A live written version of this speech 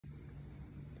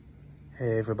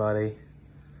Hey everybody,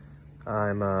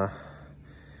 I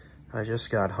just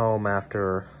got home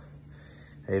after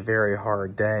a very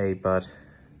hard day, but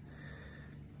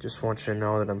just want you to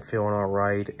know that I'm feeling all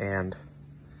right, and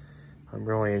I'm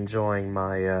really enjoying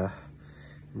my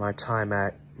time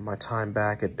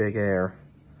back at Big Air,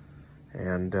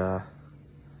 and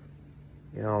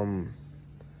you know,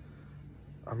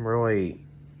 I'm really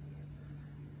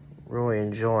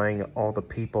enjoying all the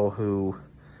people who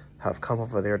have come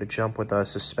over there to jump with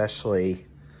us, especially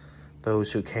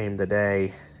those who came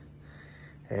today.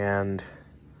 And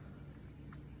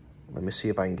let me see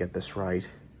if I can get this right.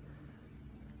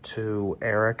 To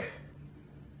Eric,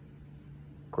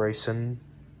 Grayson,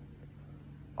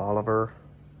 Oliver,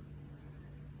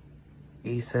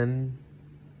 Ethan,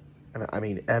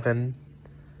 Evan,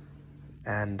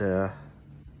 and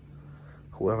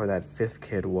whoever that fifth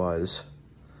kid was.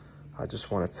 I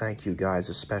just want to thank you guys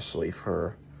especially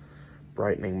for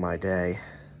brightening my day.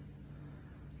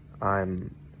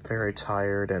 I'm very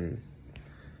tired and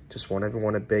just want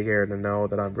everyone at Big Air to know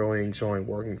that I'm really enjoying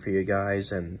working for you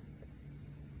guys, and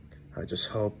I just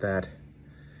hope that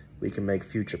we can make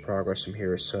future progress from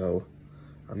here. So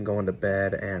I'm going to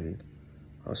bed, and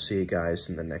I'll see you guys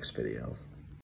in the next video.